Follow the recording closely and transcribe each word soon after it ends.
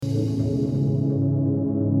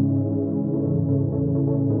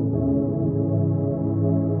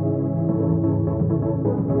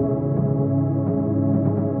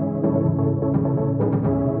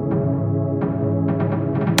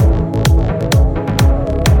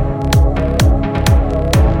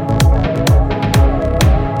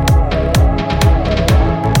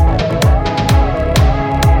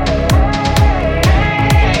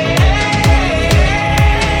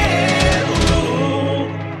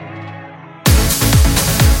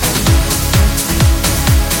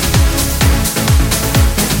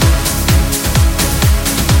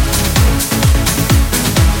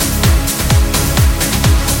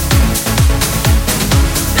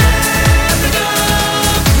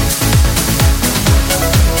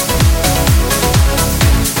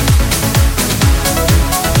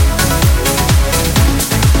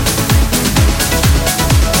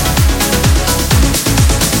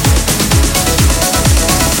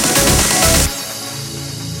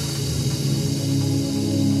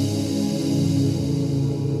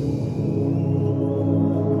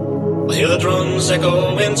bells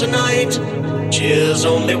echoing tonight. She hears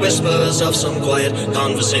only whispers of some quiet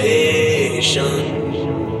conversation.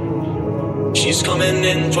 She's coming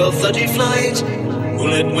in 12:30 flight.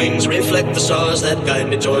 Moonlit wings reflect the stars that guide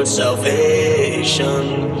me towards salvation.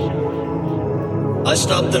 I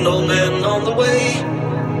stopped an old man on the way,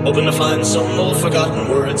 hoping to find some old forgotten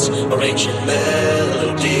words or ancient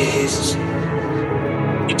melodies.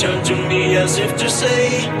 He turned to me as if to say,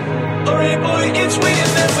 hurry boy, it's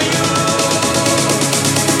waiting there for you.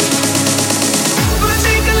 But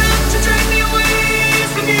take a lot to drag me away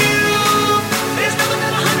from you. There's nothing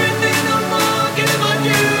that 100 men or more can ever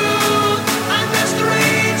do. I press the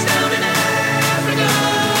rains down in Africa,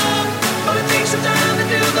 but it takes some time to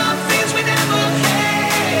do the things we never had.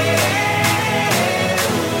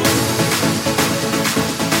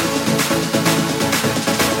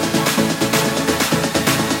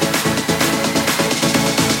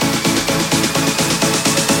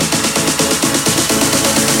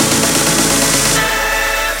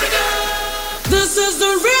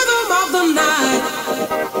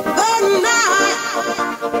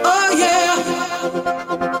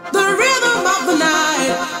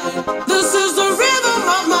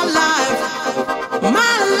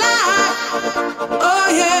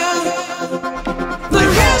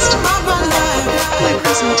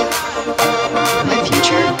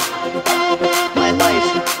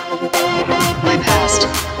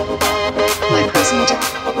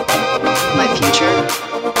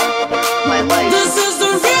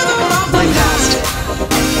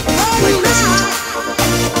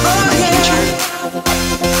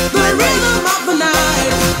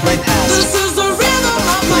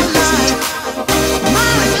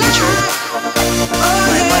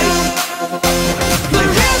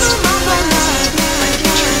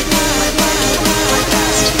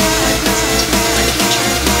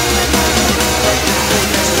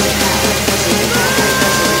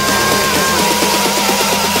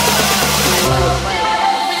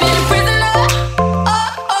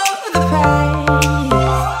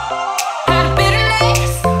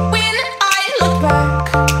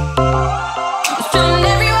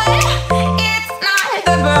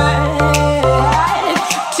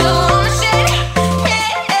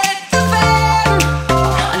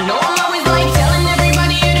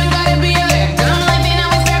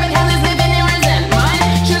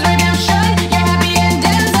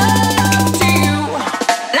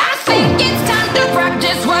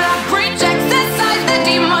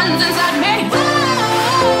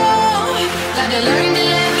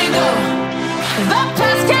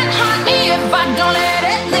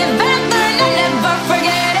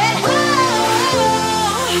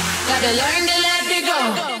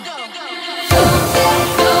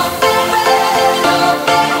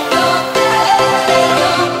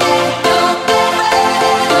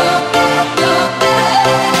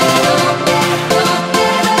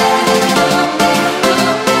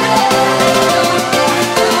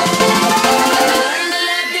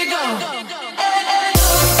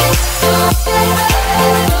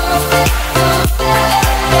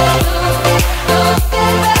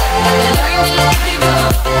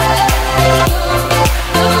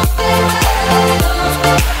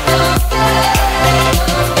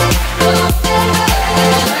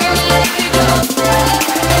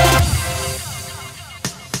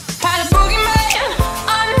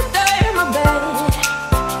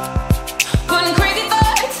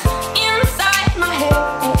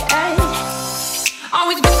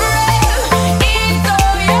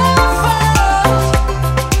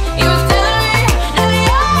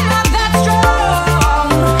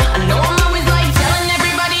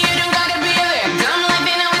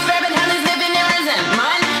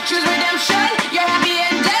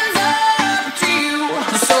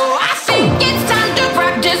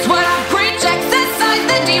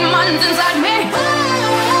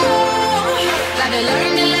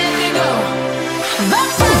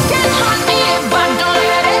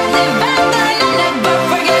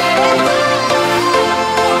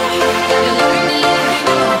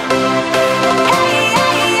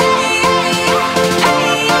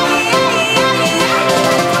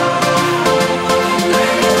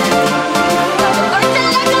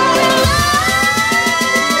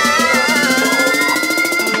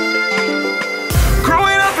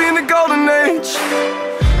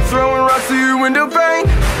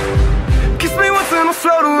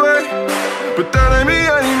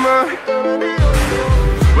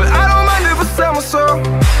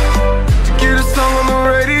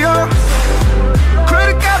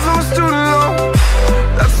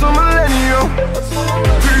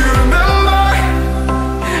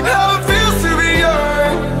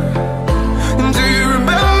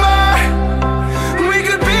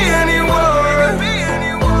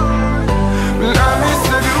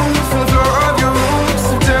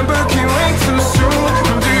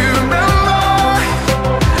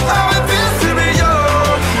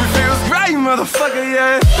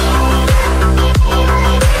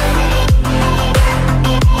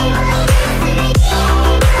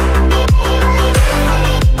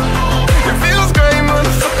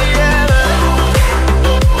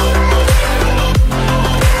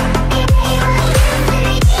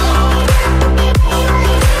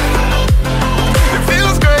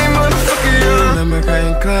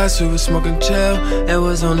 class, we was smoking chill. It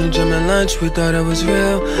was only gym and lunch, we thought it was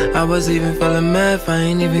real. I was even feeling math, I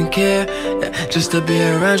ain't even care. Yeah, just to be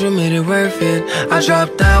around you made it worth it. I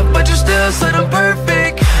dropped out, but you still said I'm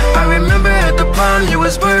perfect. I remember at the prom, you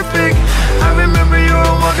was perfect. I remember you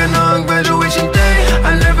were walking on graduation day.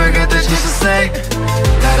 I never got the chance to say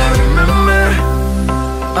that I remember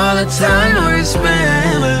all the time we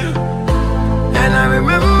spent. And I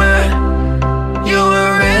remember you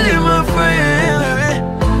were really my friend.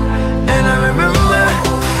 And I remember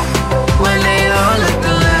when they all looked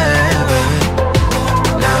alike.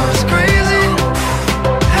 Now it's crazy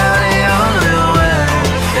how they all went away.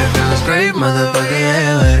 It feels great, motherfucker,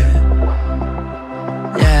 yeah, baby.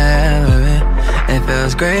 Yeah, baby. It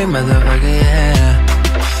feels great, motherfucker, yeah.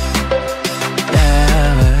 Yeah,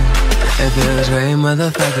 baby. It feels great,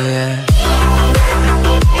 motherfucker, yeah.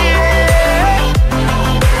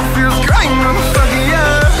 Feels great, motherfucker,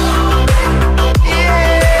 yeah.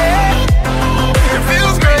 Yeah. It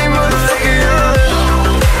feels great, motherfucker, yeah.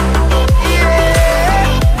 Yeah.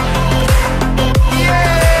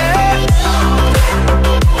 Yeah.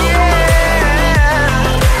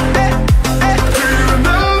 Yeah. Do you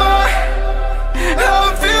remember how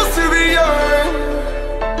it feels to be young?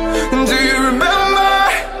 Do you remember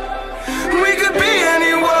we could be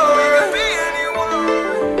anyone?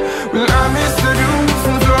 When I miss the news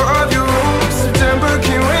and floor of your room, September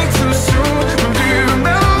can't wait too soon. Do you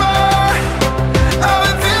remember how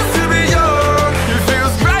it feels to be young? It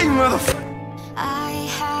feels great, motherfucker. I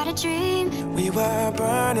had a dream. We were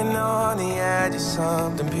burning on the edge of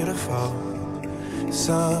something beautiful.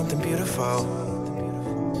 Something beautiful.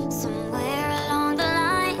 Somewhere along the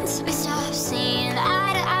lines, we stopped seeing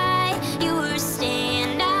eye to eye. You were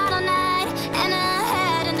staying out all night, and I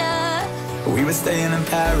had enough. We were staying in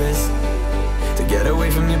Paris to get away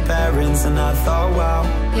from your parents, and I thought, wow,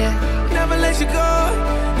 Yeah. never let you go,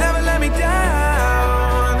 never let me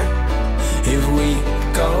down. if we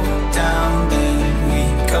go down, then we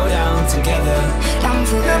go down together. Down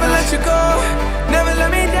forever. Never let you go, never let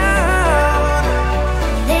me down.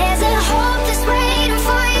 There's a hope that's waiting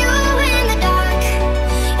for you in the dark.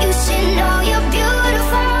 You should know you're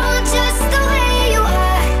beautiful just the way you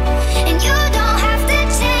are. And you don't have to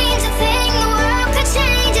change a thing, the world could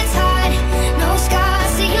change its heart. No scars,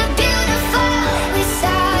 so you're beautiful. With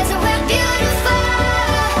stars and we're beautiful.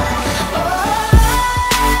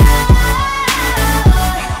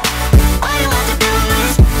 All you have to do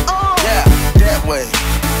is, Yeah, that way.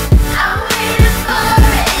 I'm waiting for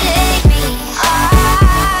it. Take me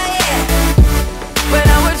high. When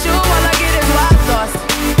I'm with you, all I get is wild thoughts.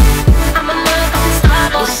 I'm a motherfucking star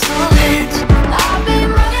boy. So hit. I've been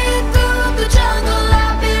running through the jungle.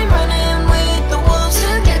 I've been running with the wolves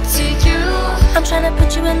to get to you. I'm trying to put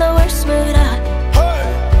you in the worst mood.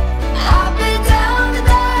 I've been down the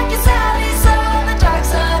darkest alleys on the dark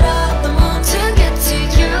side of the moon to get to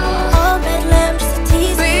you. All red lamps to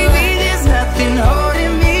tease you. Baby, there's nothing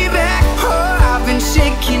holding me back. Oh, I've been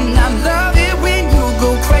shaking. I love it when you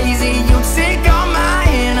go crazy. You take all my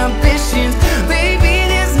inhibitions. Baby,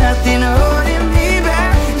 there's nothing holding me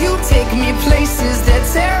back. You take me places that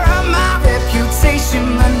tear up my reputation,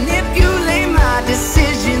 manipulate my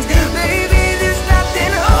decisions. Baby, there's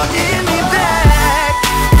nothing holding me back.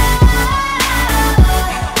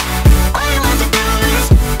 All you have to do is,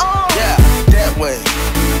 Yeah, that way.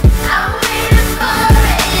 I'm waiting for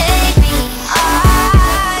it. Take me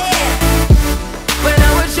high. When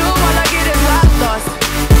I'm with you, all I get is wild thoughts.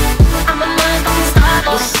 I'm a motherfucking star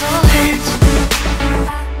boy. So hit.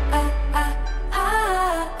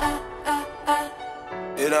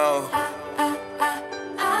 You know,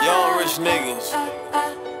 young rich niggas.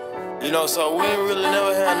 You know, so we ain't really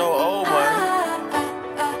never had no old money.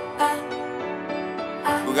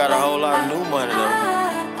 We got a whole lot of new money though.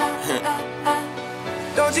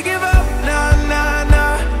 Don't you give up, nah, nah,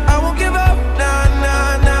 nah. I won't give up, nah,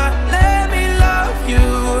 nah, nah. Let me love you,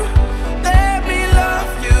 let me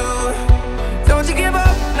love you. Don't you give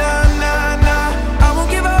up, nah, nah, nah. I won't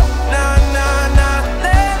give up, nah, nah, nah.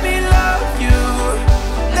 Let me love you,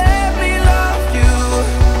 let me love you.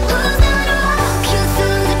 Who's gonna walk you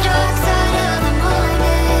through the dark side of the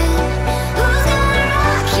morning? Who's gonna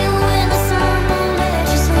rock you when the sun won't let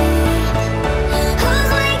you sleep? Who's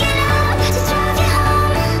waking up to drive you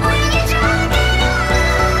home when you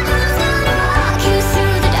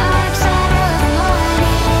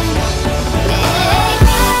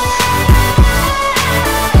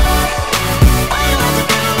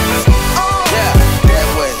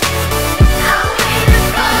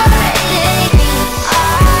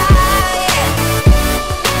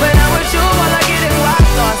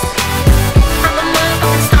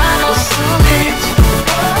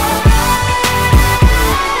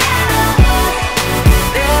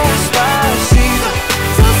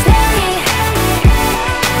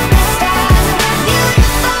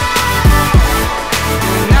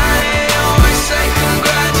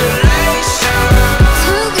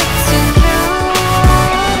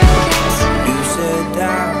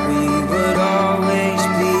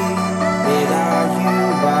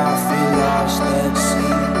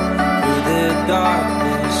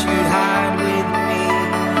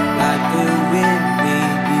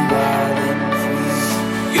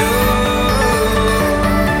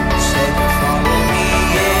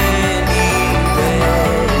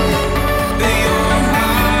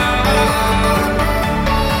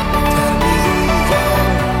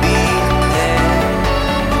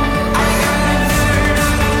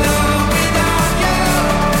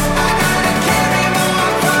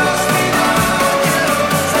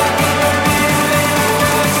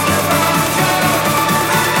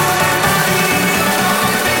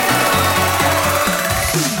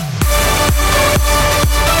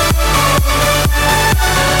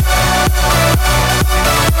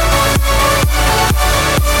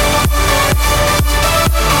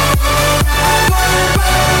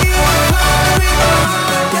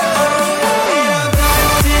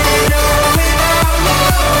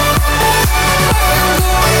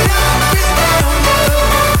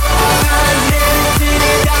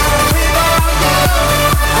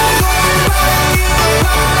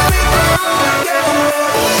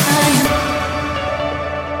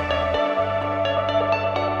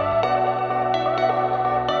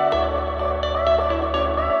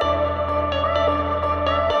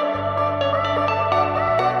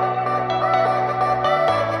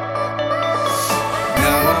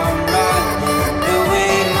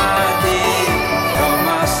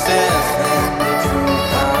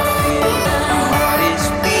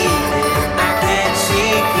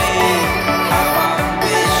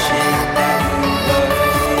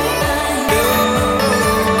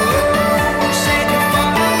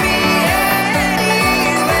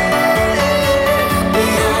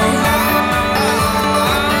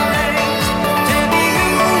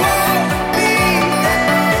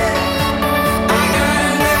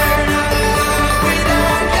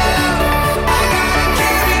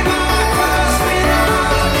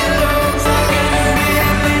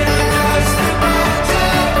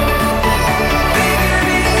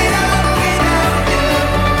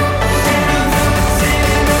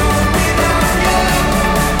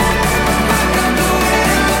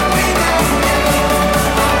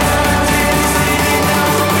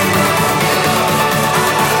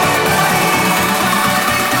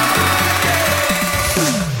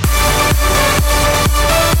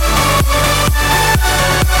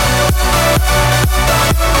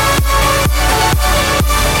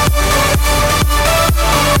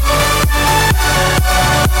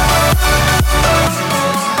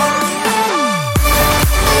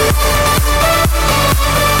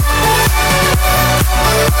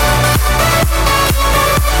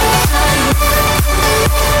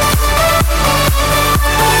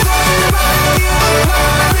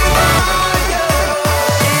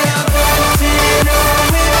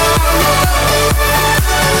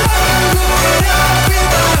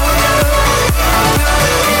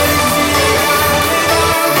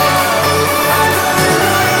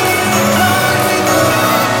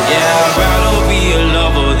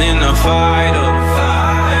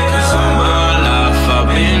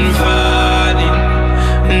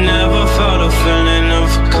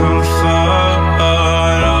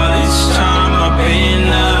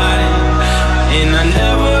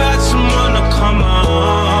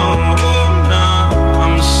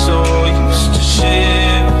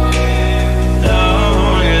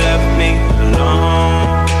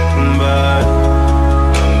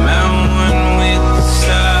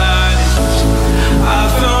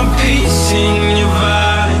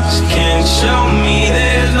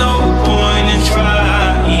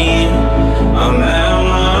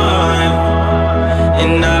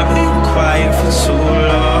and I've been quiet for too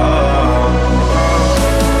long.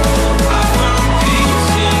 I found peace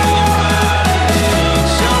in your violence.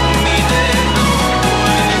 Show me that no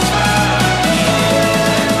one is fighting.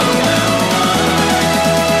 I'm not one.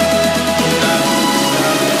 I'm not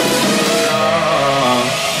too long.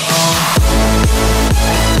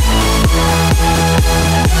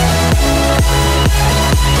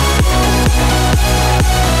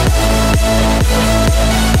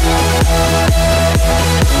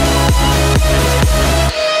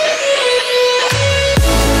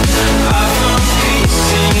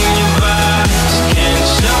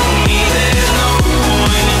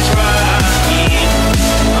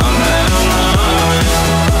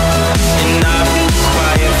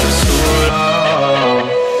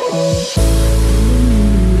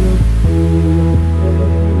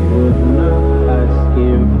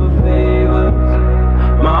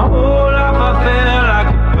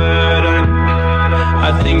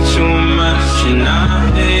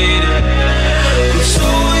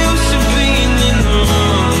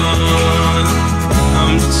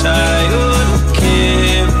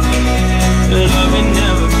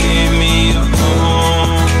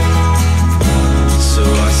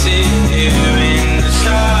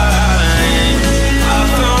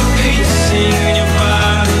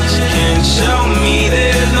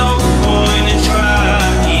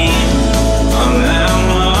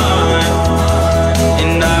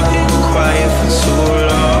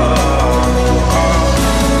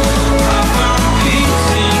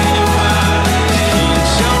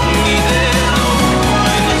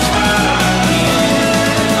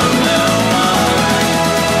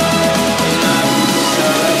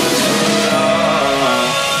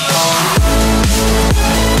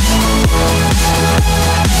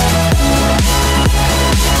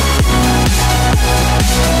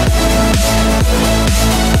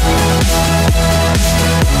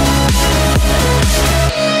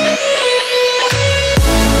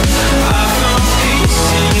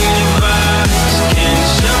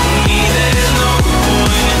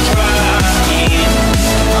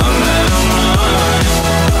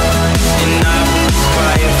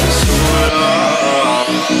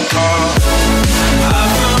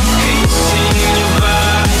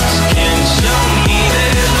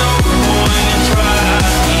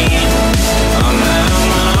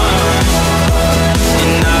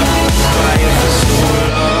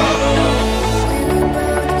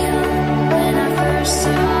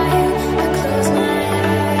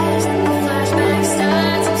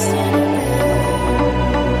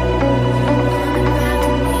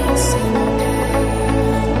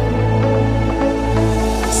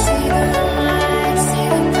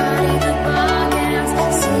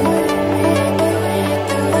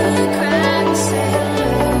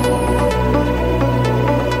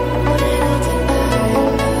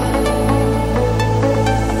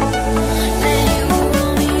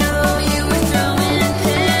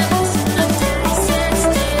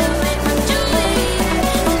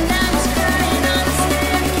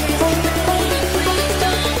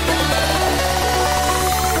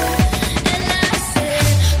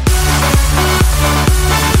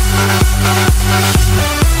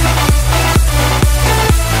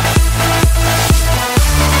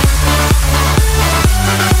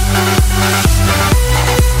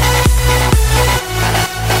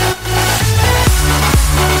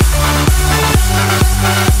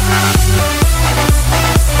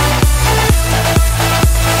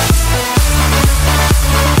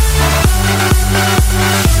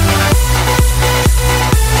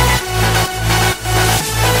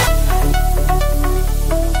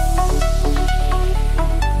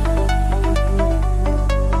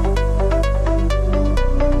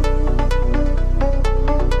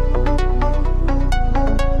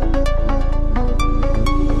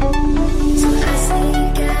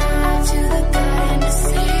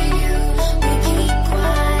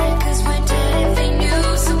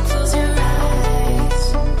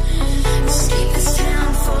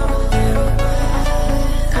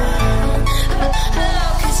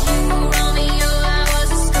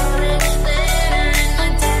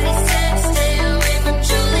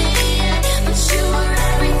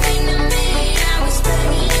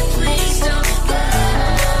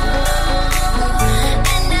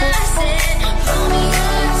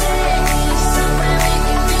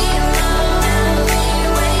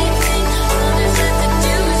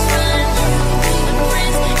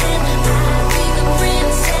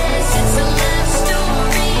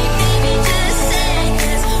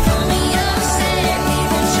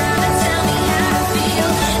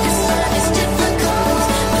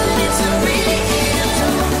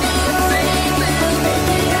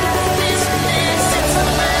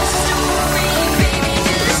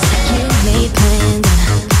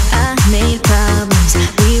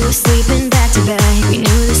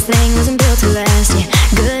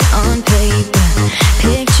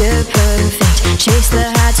 picture perfect. Chase the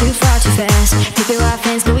high too far too fast. Pick your white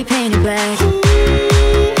fence, but we painted black.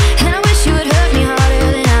 And I wish you would hurt me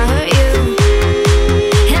harder than I hurt you.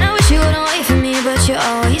 And I wish you wouldn't wait for me, but you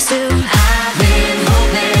always do. I've been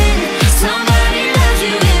hoping somebody loves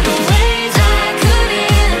you in the ways I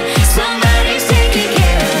couldn't. Somebody's taking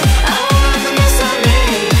care of all the mess I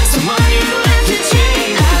made. Someone you have to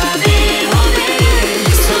change. I've been hoping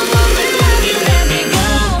someone would love you, let me go.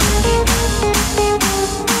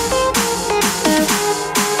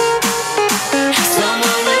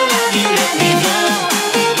 Someone will love you, let me go.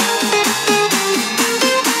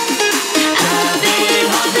 I've been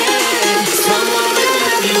hoping someone will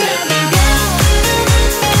love you, let me go.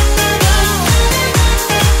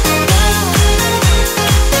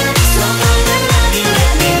 Someone will love you,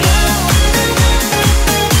 let me go.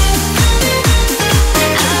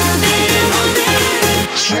 I've been hoping.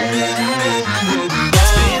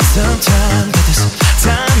 Spend some time, but this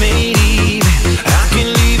time ain't even. I can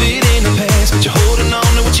leave it in the past, but you're holding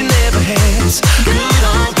on to what you never had. It's good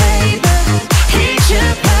on paper,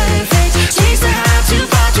 picture perfect. Chase the high too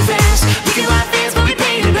far too fast. We can white fence, but we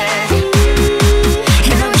painted black.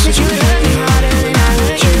 And I wish that you would hurt me harder than I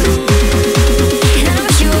hurt you. And I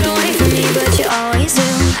wish you wouldn't wait for me, but you always do.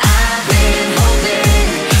 I've been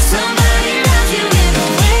hoping somebody loves you in the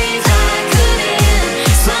ways I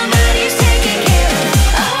couldn't. Somebody's taking care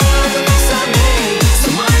of all the mess I made.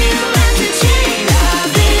 Someone you have to change.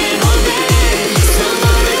 I've been hoping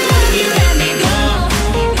someone will love you, let me go.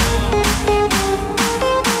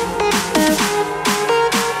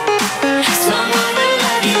 Someone will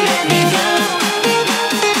love you, let me go.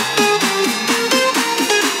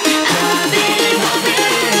 I've been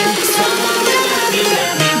hoping someone will love you,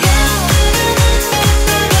 let me go.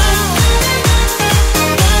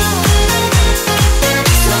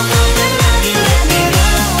 Someone will love you, let me go.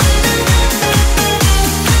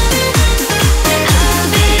 I've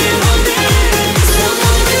been hoping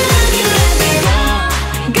someone will love you, let me go.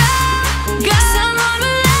 Go, someone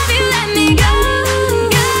will love you, let me go.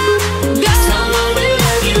 Go, someone will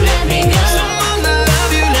love you, let me go. Someone to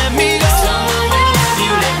love you, let me go. Someone will love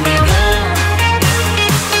you, let me go.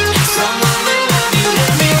 Someone to love you,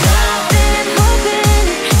 let me go. Been hoping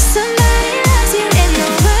somebody loves you in the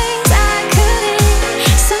ways I couldn't.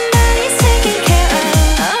 Somebody's taking care of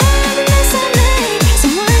all the mess I made.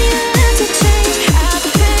 Someone you have to change. I've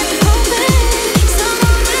been hoping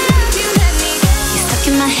someone will love you, let me go. You're stuck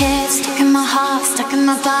in my head, stuck in my heart, stuck in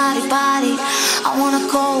my body. I wanna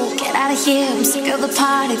go, get out of here. I'm sick of the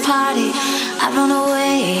party. I'd run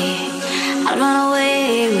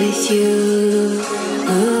away with you.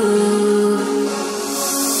 Ooh.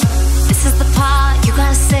 This is the part you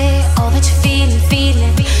gotta say all that you're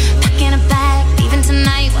feeling. Packing a bag, leaving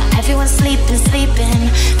tonight while everyone's sleeping.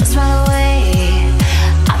 Let's run away.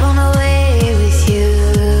 I run away with you.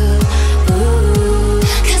 Ooh.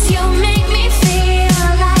 'Cause you make me feel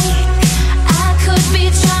like I could be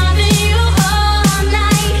driving you all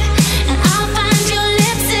night, and I'll find your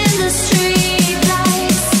lips in the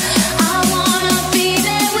streetlights. I wanna be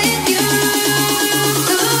there with you.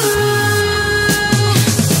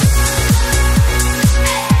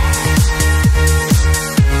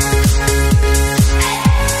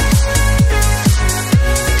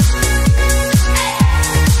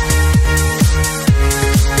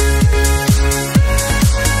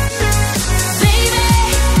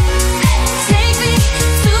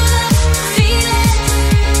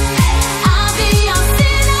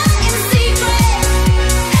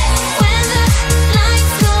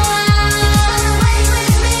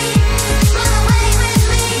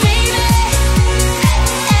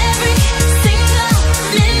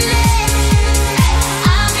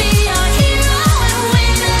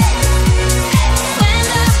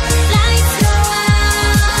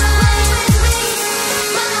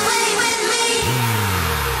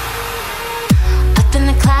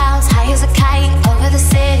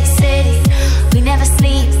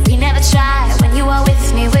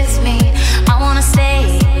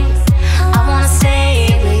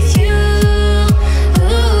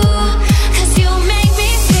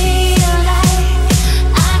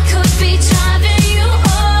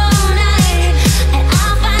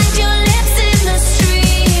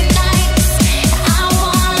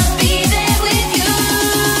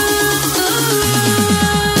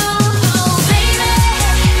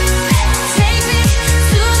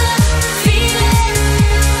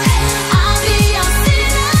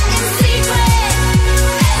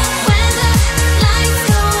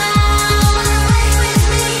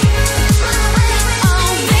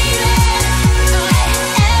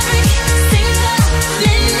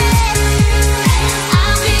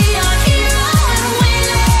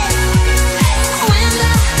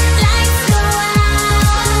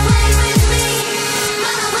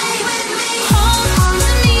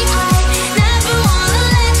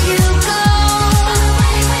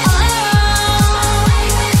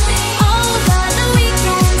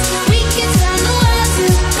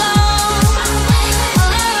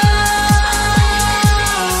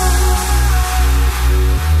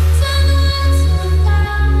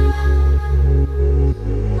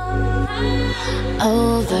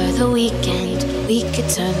 end, we could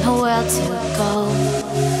turn the world to gold.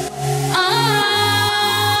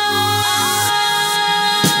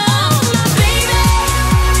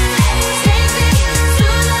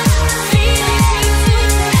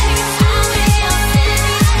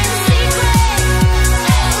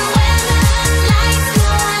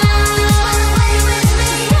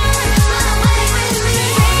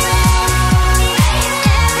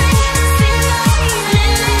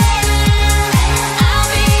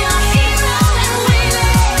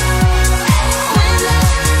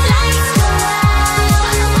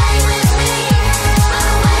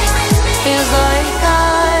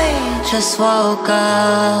 Just woke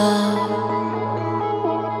up,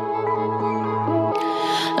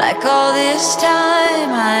 like all this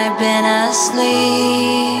time I've been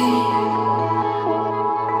asleep.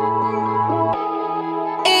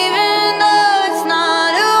 Even though it's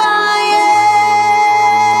not who I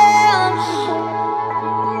am,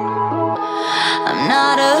 I'm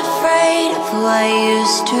not afraid of who I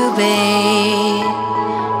used to be.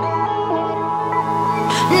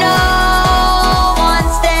 No.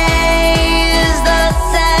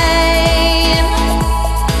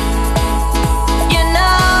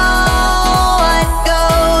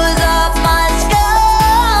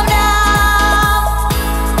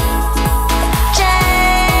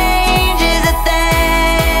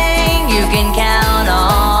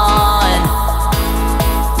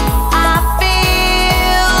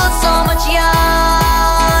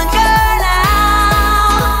 Younger now.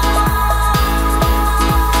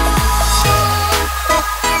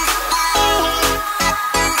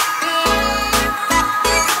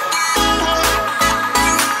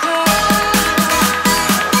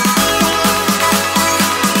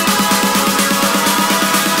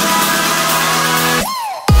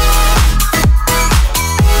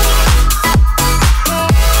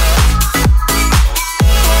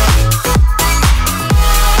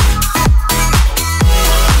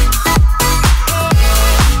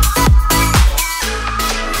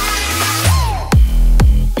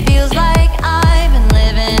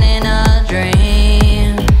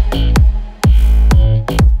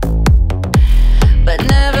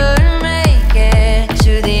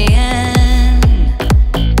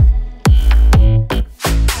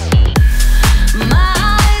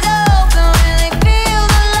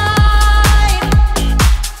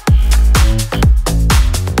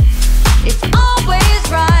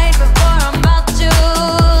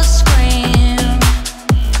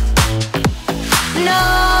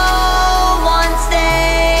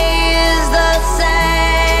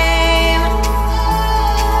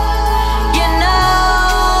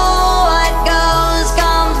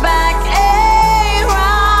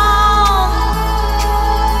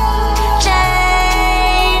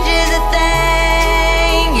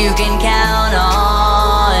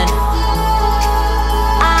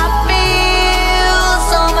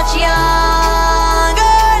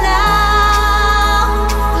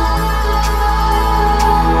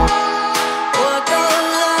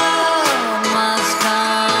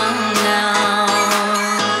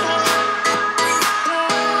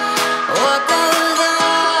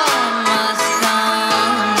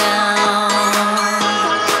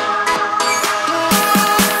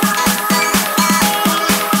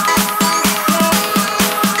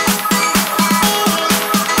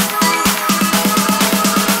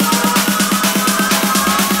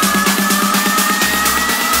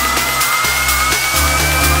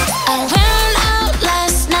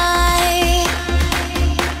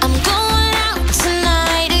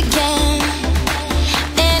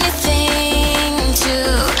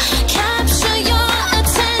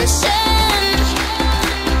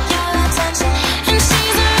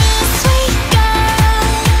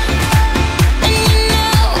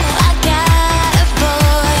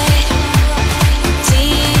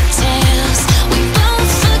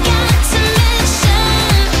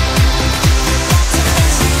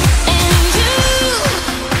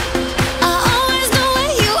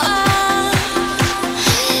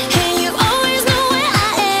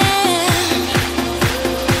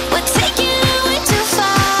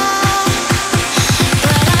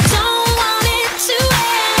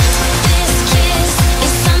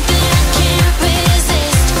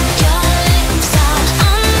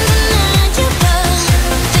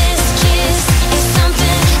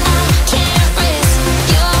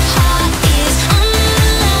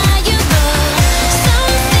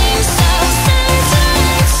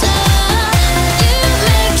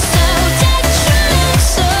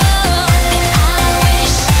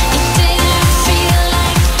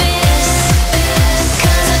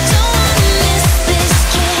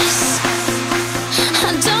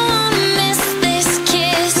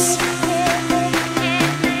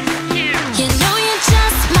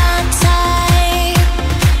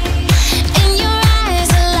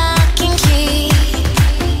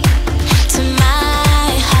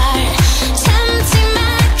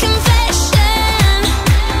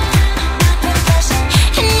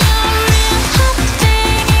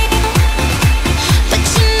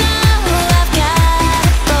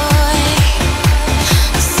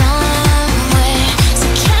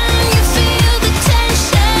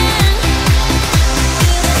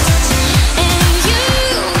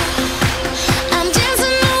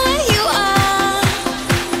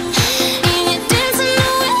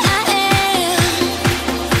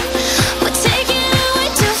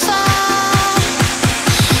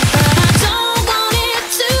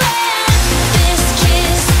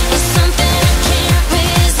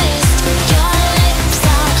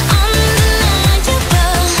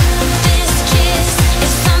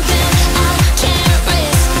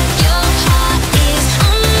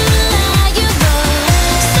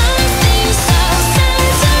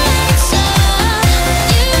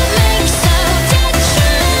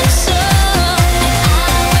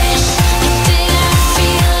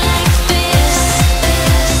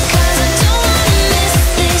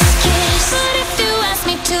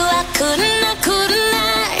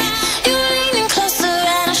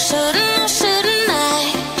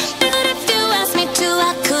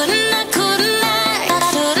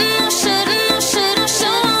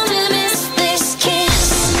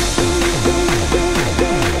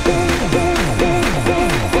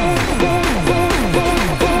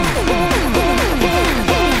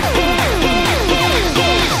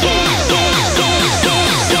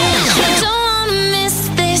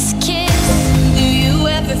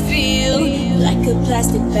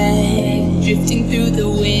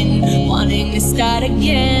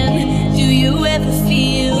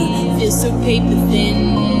 paper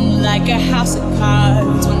thin, like a house of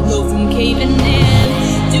cards, one blow from caving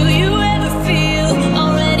in. Do you ever feel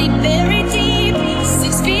already buried deep,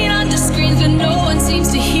 6 feet under screens but no one seems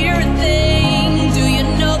to hear a thing? Do you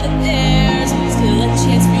know that there's still a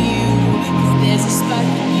chance for you, 'cause there's a spark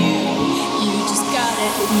in you, you just gotta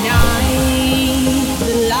ignite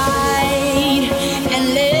the light and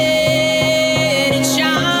let it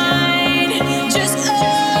shine, just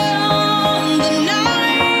on the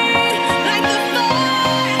night, like the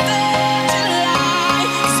 4th of July.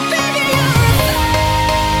 'Cause baby, you're a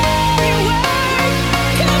firework,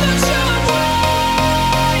 come on, show 'em what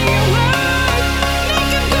you work,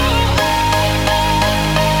 make 'em go up,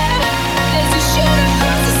 there's a shoot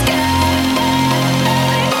across the sky.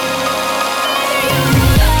 Baby, you're a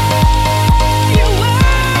firework,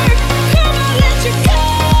 come on, let your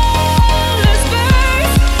colors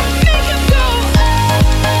burst, make 'em go up,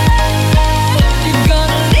 you're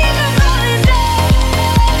gonna leave 'em rolling down.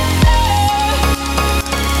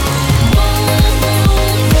 Boom, boom,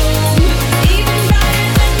 boom, even brighter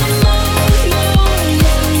than the moon.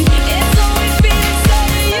 It's always been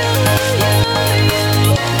inside of you,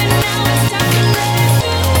 and now it's time to let it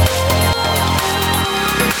go.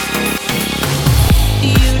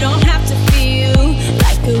 You don't have to feel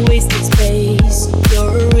like a wasted space.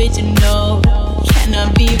 You're original, cannot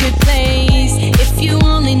be replaced. If you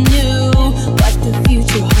only knew what the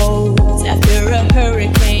future holds, after a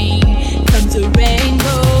hurricane comes a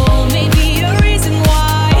rainbow. Maybe a reason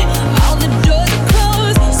why all the doors are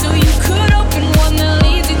closed, so you could open one that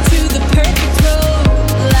leads you to the perfect road.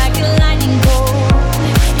 Like a lightning bolt,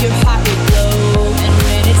 your heart will glow, and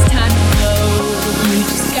when it's time to blow, you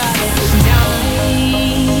just gotta ignite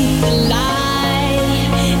the light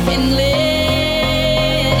and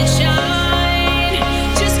let it shine,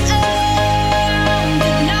 just on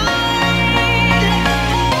the night, like the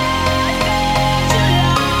 4th of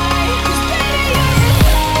July. 'Cause baby, you're a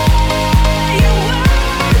firework,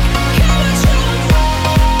 come on, show 'em what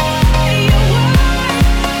you work,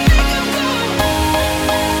 make 'em go up,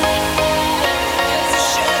 there's a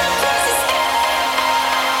shoot across the sky.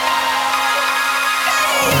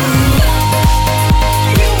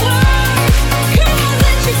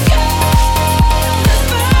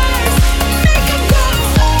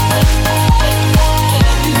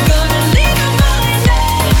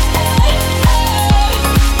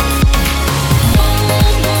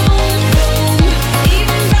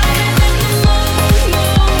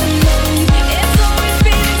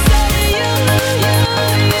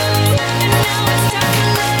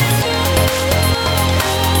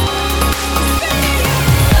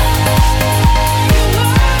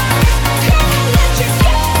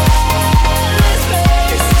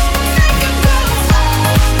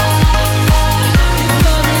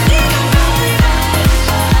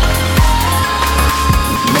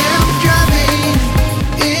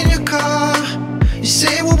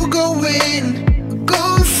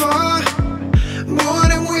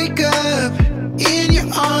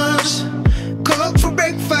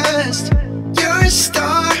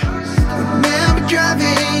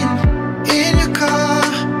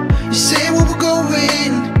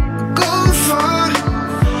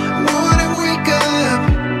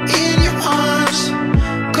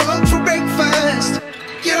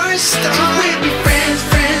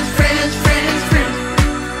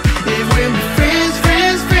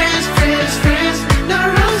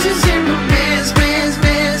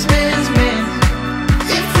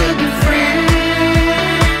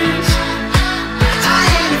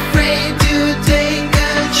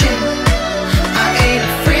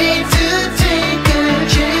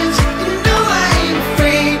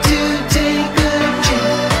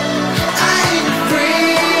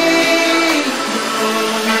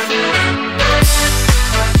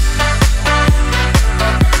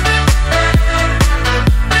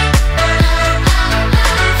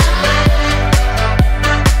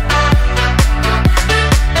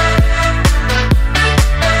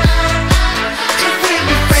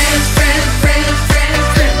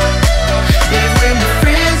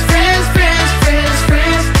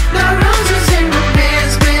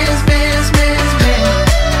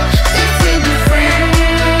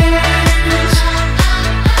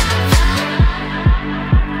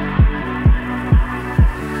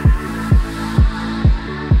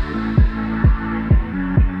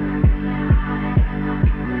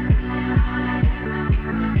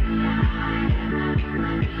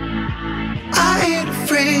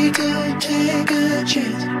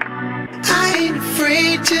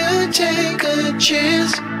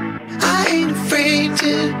 chance. I ain't afraid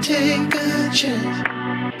to take a chance.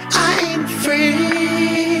 I ain't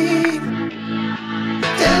afraid.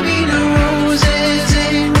 There'll be no road.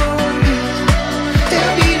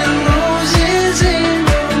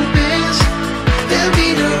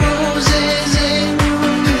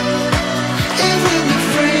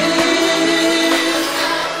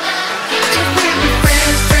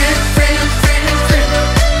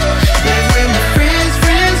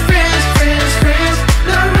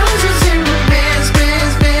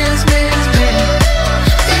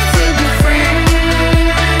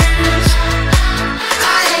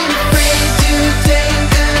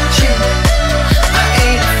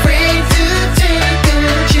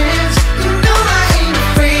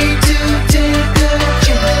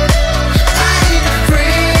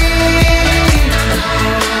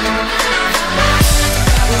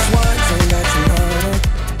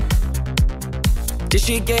 Did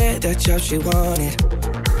she get that job she wanted?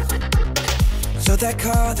 So that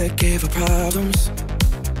car that gave her problems?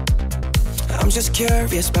 I'm just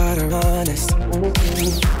curious about her honest.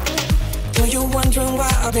 Know you're wondering why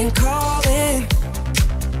I've been calling,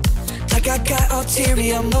 like I got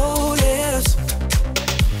ulterior motives.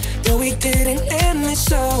 No, we didn't end it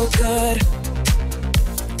so good,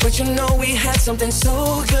 but you know we had something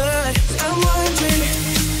so good. I'm wondering,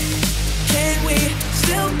 can we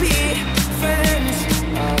still be friends?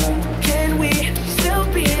 Can we still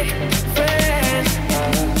be friends?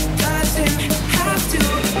 Doesn't have to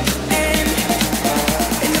end.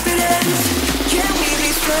 And if it ends, can we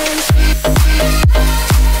be friends?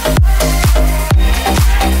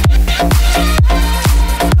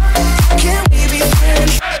 Can we be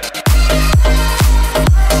friends?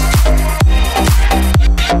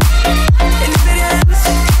 And if it ends,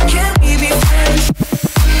 can we be friends?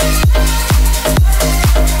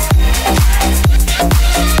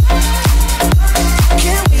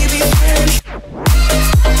 Can we be friends?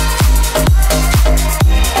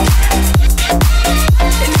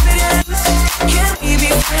 And if it ends, can we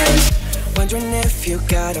be friends? Wondering if you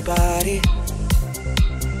got a body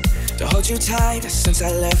to hold you tight since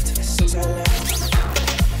I left.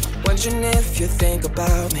 Wondering if you think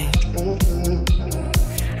about me.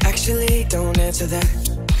 Actually, don't answer that.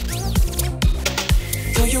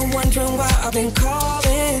 Though you're wondering why I've been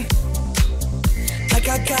calling, like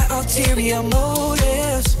I got ulterior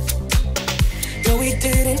motives. No, we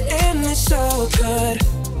didn't end it so good,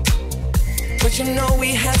 but you know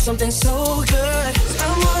we had something so good.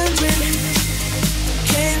 I'm wondering,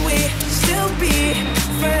 can we still be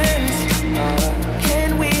friends?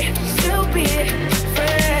 Can we still be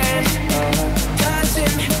friends?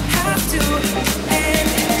 Doesn't have to end.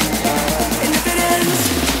 And if it ends,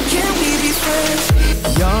 can we be friends?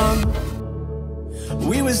 Young,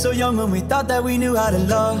 we were so young when we thought that we knew how to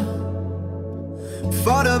love.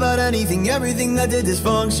 Fought about anything, everything that did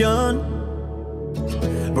dysfunction.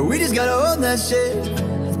 But we just gotta own that shit.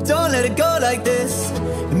 Don't let it go like this.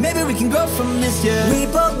 And maybe we can grow from this, yeah. We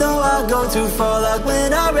both know I'll go too far, like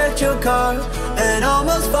when I wrecked your car, and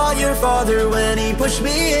almost fought your father when he pushed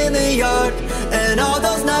me in the yard. And all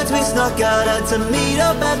those nights we snuck out had to meet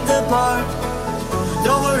up at the park.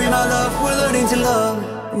 Don't worry, my love, we're learning to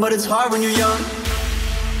love, but it's hard when you're young.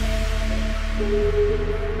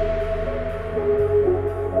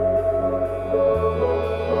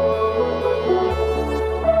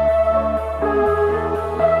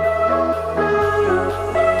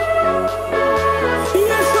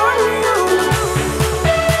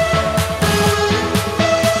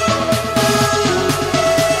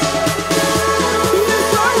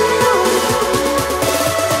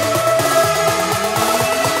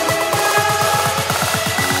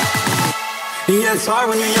 Yeah, it's hard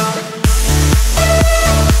when you're young.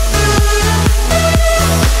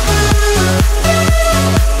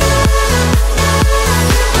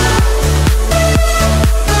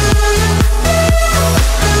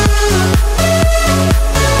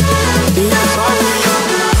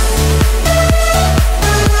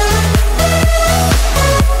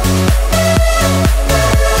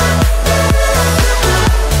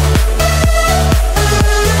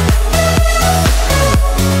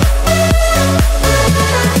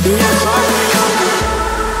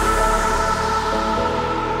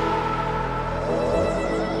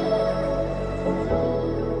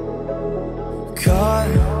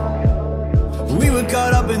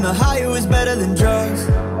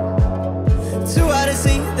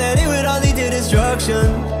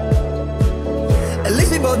 At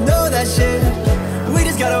least we both know that shit. We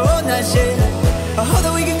just gotta own that shit. I hope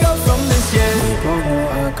that we can go from this, yeah. We both know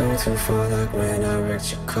I go too far, like when I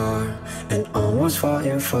wrecked your car, and almost fought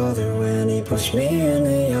your father when he pushed me in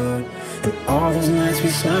the yard. And all those nights we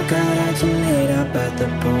snuck out, had to meet up at the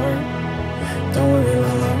bar. Don't worry,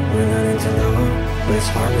 my love, we're learning to love, but it's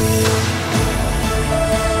hard when you're young.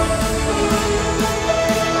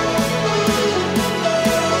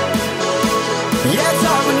 Yeah, it's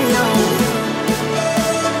hard when you're young.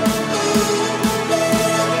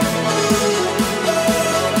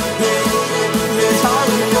 Yeah, it's hard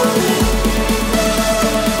when you're young.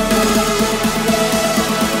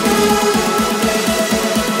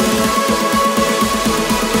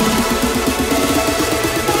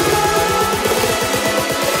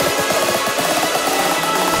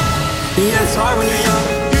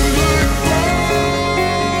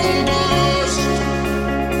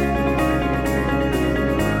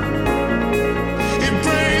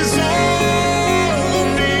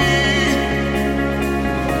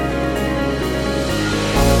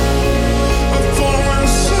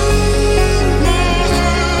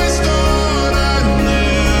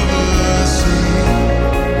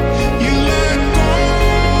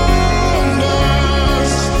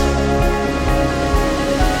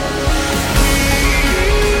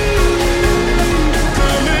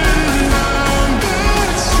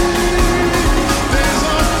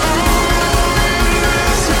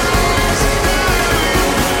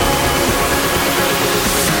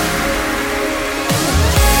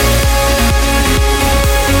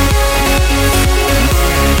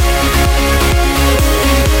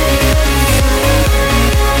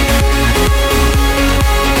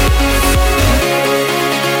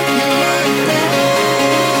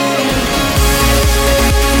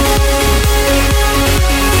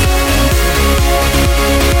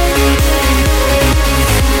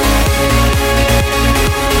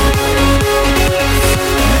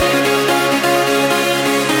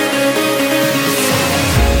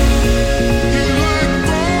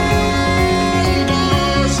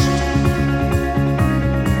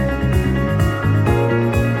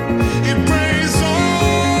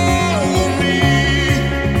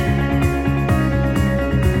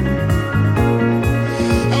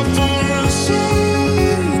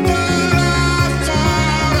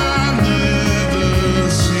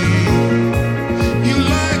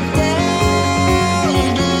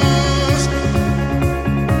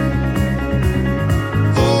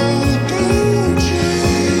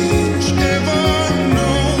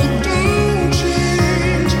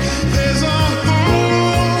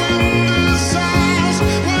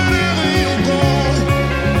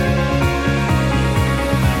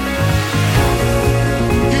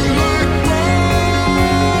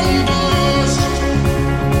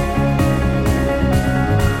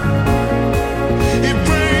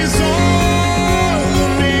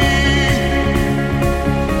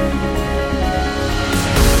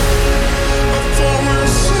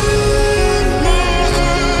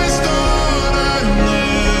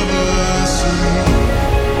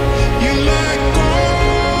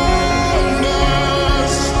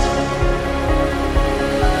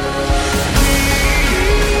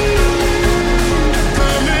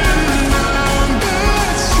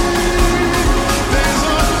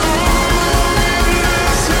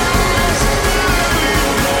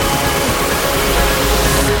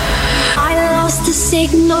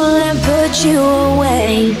 signal and put you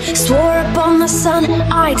away. Swore upon the sun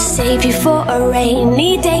I'd save you for a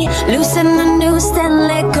rainy day. Loosen the noose, then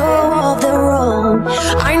let go of the rope.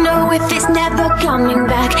 I know if it's never coming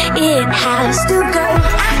back, it has to go.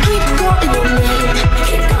 I keep calling your name,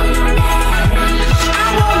 keep calling your name. I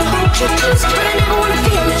wanna hold you close, but I never wanna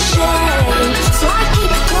feel ashamed. So I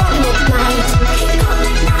keep calling at night, keep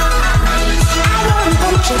calling at night. I wanna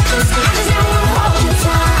hold you close, I just never wanna hold you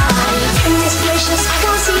tight. In this place, I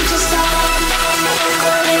can't seem to stop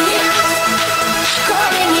calling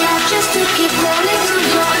you out just to keep calling to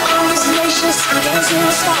your arms. Gracious, I can't seem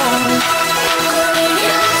to stop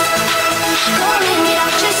calling you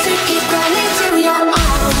out just to keep calling to your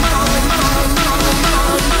arms.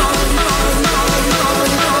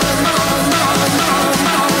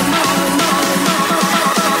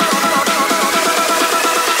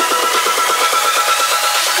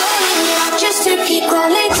 Just to keep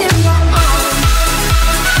calling to your arms.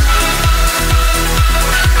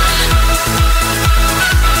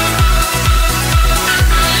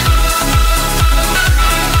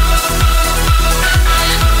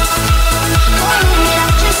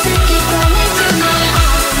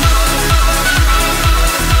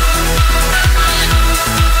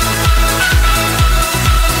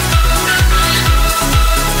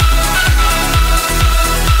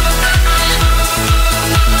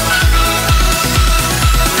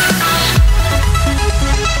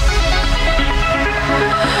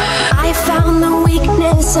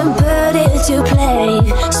 And put it to play.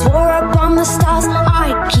 Swore upon the stars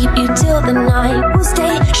I'd keep you till the night will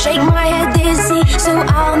stay. Shake my head dizzy so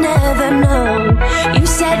I'll never know. You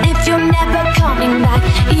said if you're never coming back,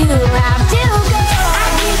 you have to go. I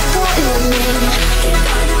keep calling your name, keep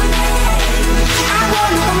calling your name. I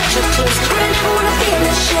wanna hold you close, but I never wanna feel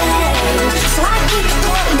ashamed. So I keep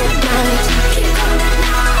calling at night, keep calling at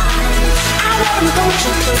night. I wanna hold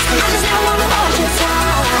you close, I just never wanna hold you tight.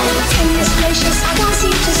 In this place, I can't seem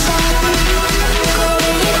to stop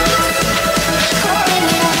calling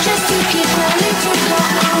you out just to keep calling to your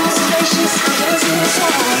arms. Gracious, I can't seem to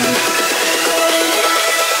stop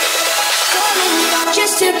calling you out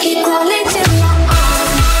just to keep calling to your arms.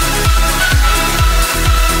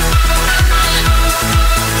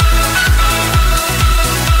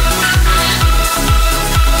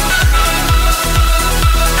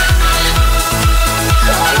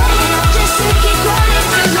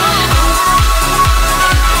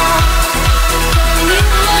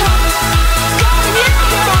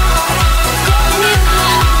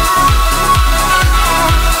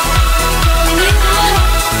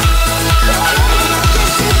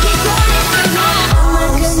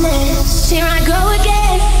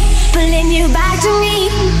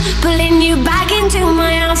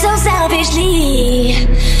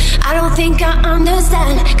 I don't think I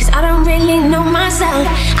understand, cause I don't really know myself.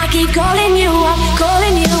 I keep calling you up,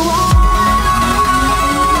 calling you up,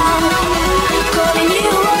 calling you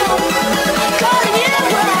up, calling you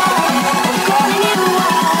up, calling you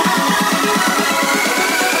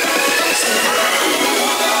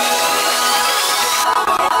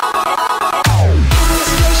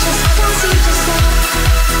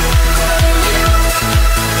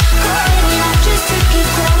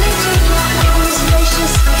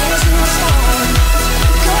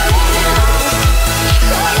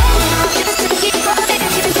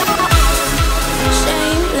Keep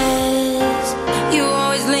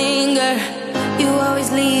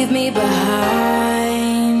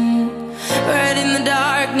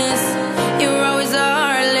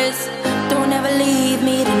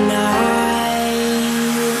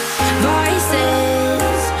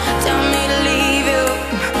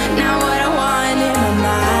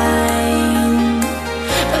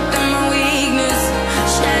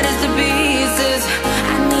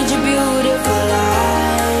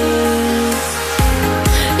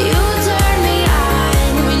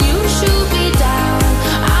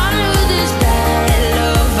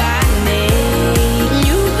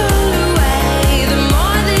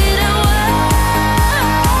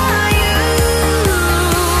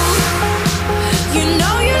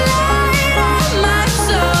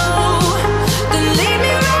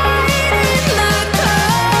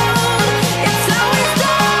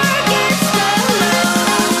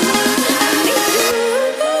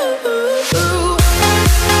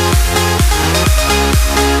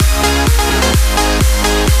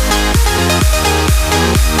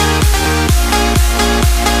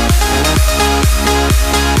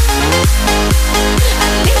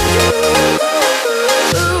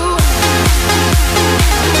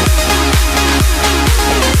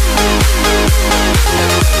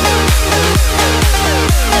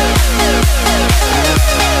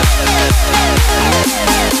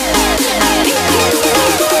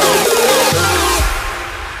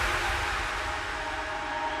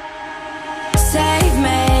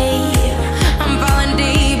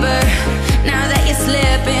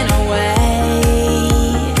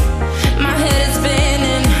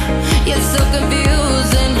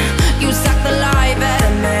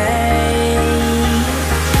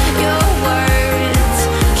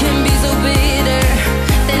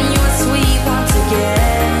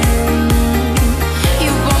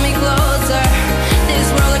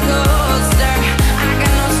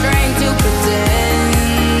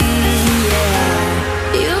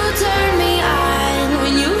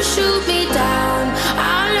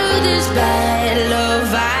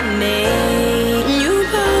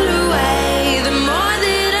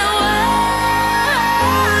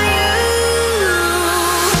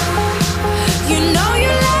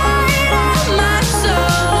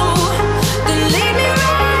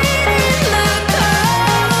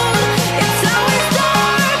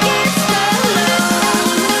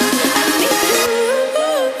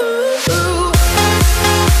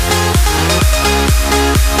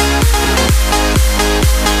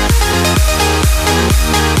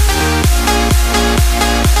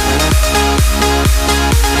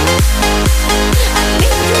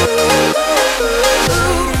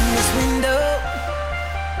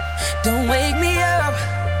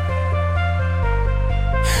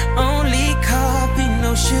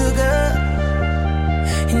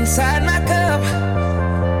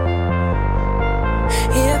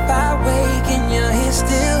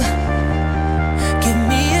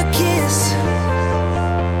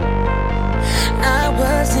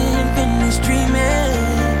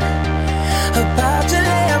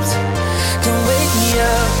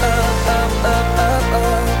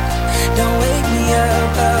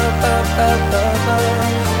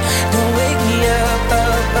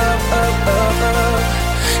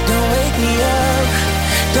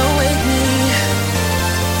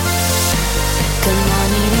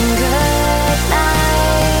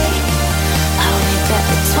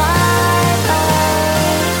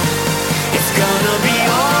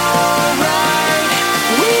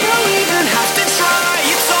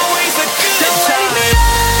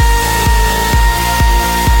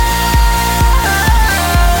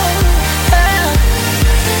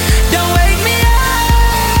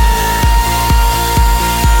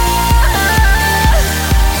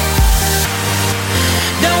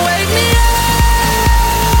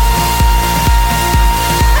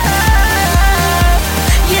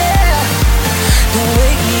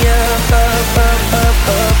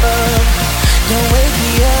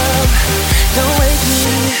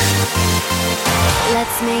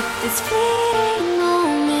make this fleeting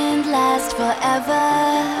moment last forever.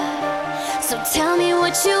 So tell me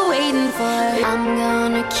what you're waiting for. I'm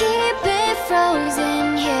gonna keep it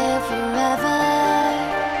frozen here forever.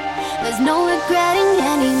 There's no regretting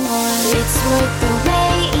anymore. It's worth the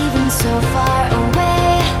wait, even so far away.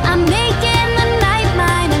 I'm making the night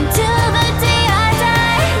mine until the day I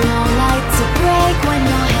die. No light to break when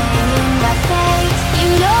you're hanging by faith. You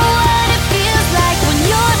know what it feels like when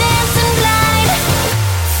you're dancing blind.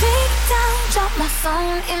 Freak down, drop my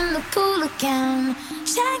phone in the pool again.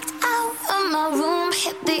 Checked out of my room,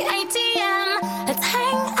 hit the ATM. Let's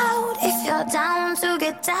hang out if you're down to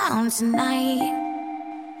get down tonight.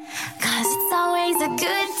 'Cause it's always a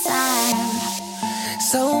good time.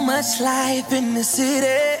 So much life in the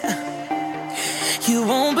city, you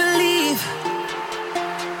won't believe.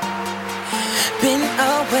 Been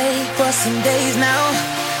away for some days now,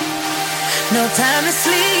 no time to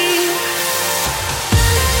sleep.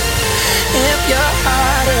 If your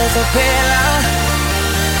heart is a pillow,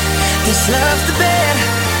 this love's the bed.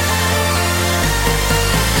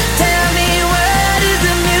 Tell me what is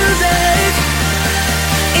the music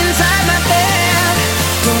inside my head.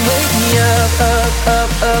 Don't wake me up, up,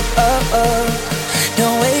 up, up, up, up.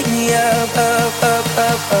 Don't wake me up, up, up,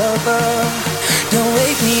 up, up, up. Don't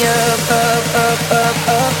wake me up, up, up, up,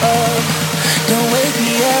 up, up. Don't wake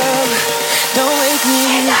me up, don't wake me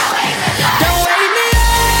up. Don't wake me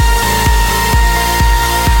up.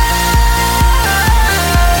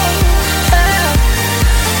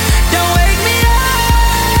 Don't wake me up.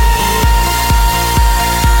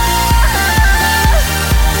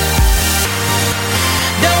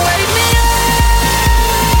 Don't wake me up.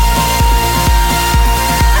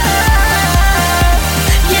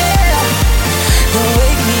 Yeah. Don't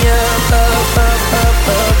wake me up, up, up, up,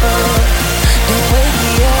 up, up. Don't wake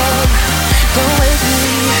me up. Don't wake me.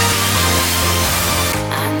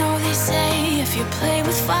 I know they say if you play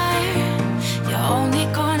with fire, you're only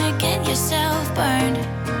gonna get yourself burned.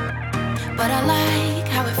 But I like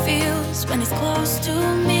how it feels when it's close to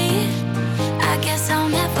me. I guess I'll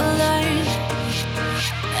never learn.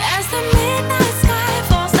 As the midnight sky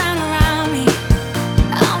falls down around me,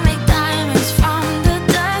 I'll make diamonds from the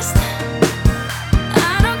dust.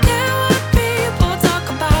 I don't care what people talk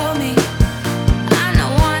about me. I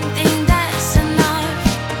know one thing that's enough.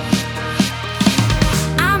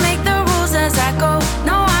 I make the rules as I go.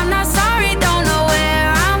 No, I'm not sorry, don't know where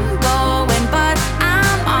I'm going, but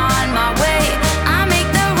I'm on my way. I make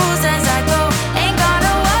the rules as I go. Ain't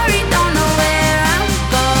gotta worry, don't know where I'm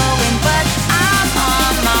going, but I'm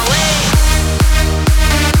on my way.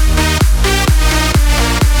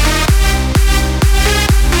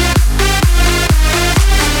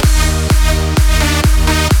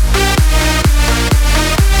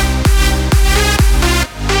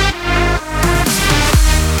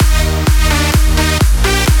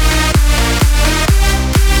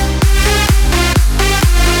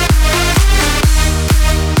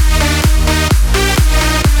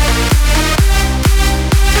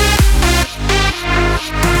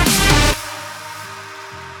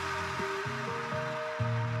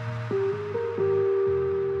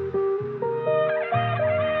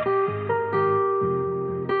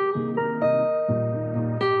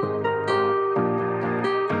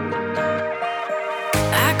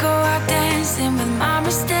 I go out dancing with my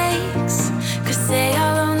mistakes, 'cause say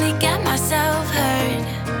I'll only get myself hurt.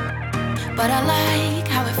 But I like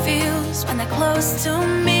how it feels when they're close to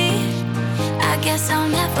me. I guess I'll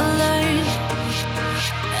never learn.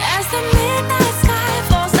 As the midnight sky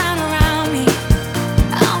falls down around me,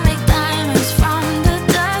 I'll make diamonds from the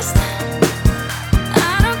dust.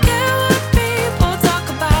 I don't care what people talk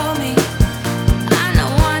about me. I know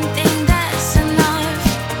one thing that's enough.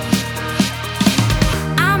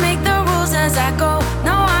 I make the rules as I go.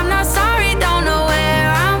 No, I'm not sorry, don't know where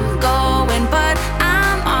I'm going, but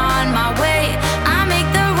I'm on my way. I make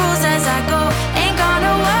the rules as I go. Ain't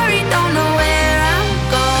gonna worry, don't know where I'm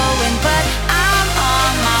going, but I'm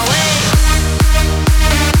on my way.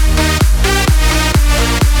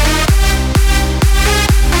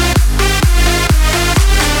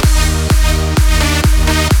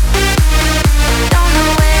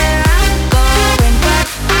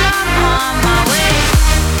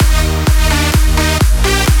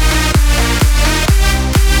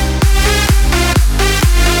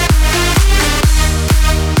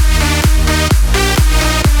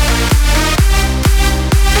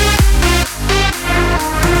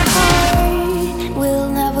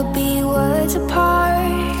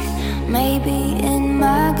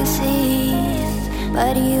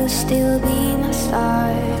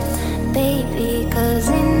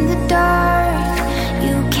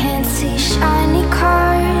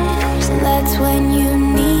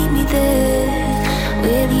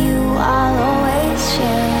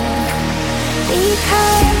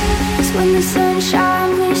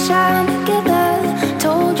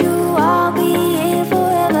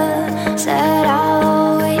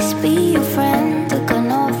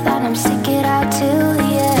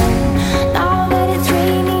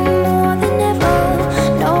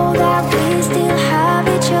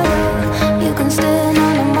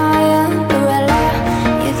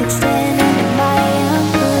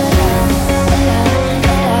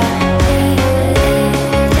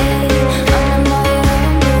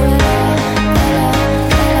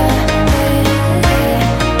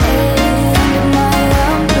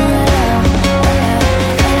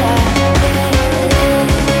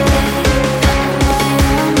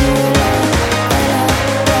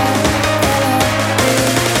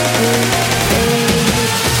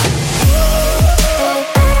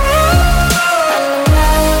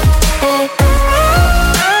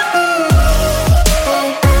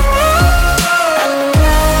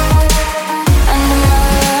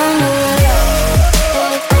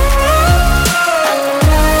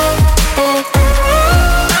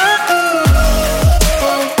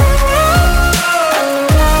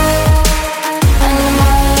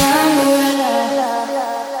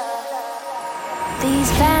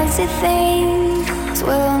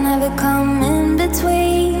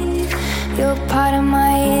 You're part of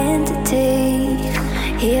my entity,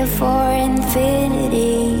 here for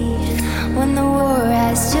infinity. When the war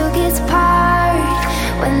has took its part,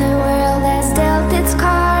 when the world has dealt its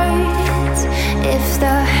cards, if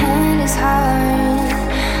the hand is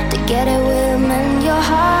hard, together we'll mend your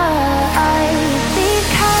heart.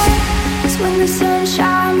 Because when the sun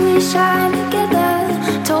shines, we shine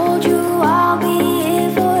together. Told you I'll be here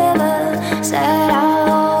forever. Said I'll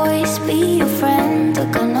always be your friend.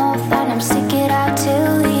 Took an oath that I'm stick it out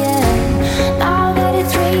till the end. Now that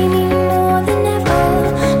it's raining more than ever,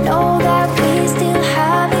 know that we still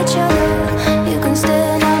have each other. You can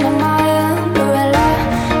stand under my umbrella.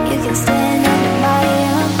 You can stand under my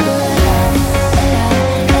umbrella.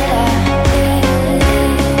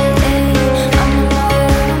 Under my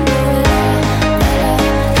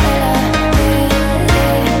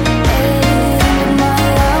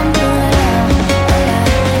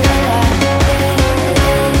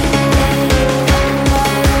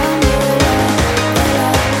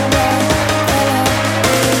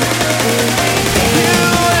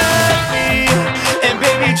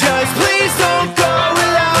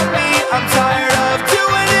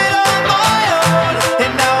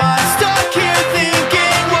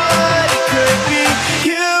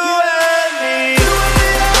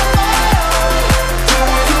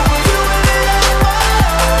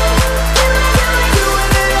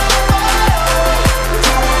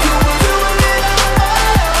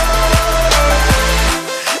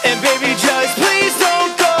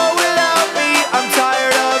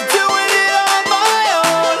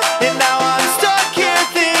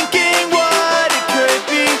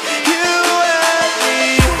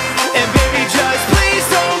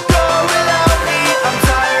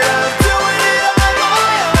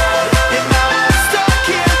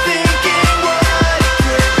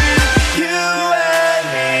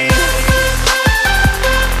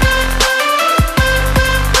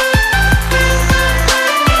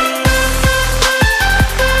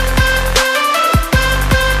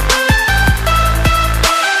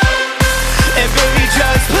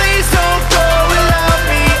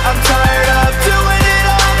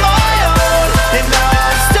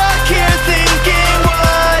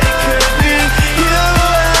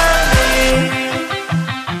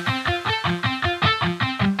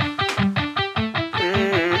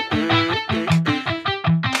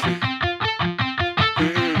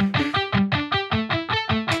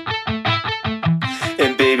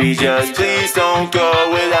Baby, just please don't go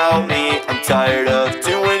without me. I'm tired of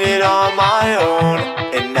doing it on my own,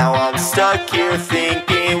 and now I'm stuck here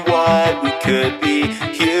thinking what we could be,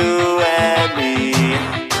 you and me.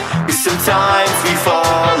 'Cause sometimes we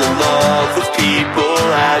fall in love with people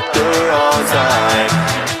at the wrong time.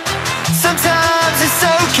 Sometimes it's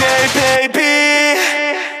okay, baby.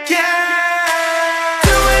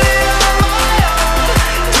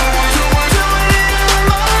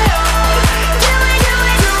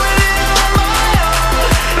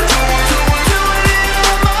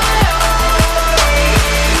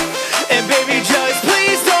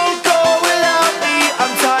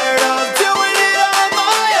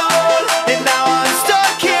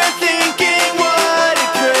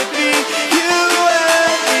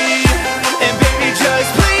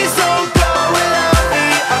 Please don't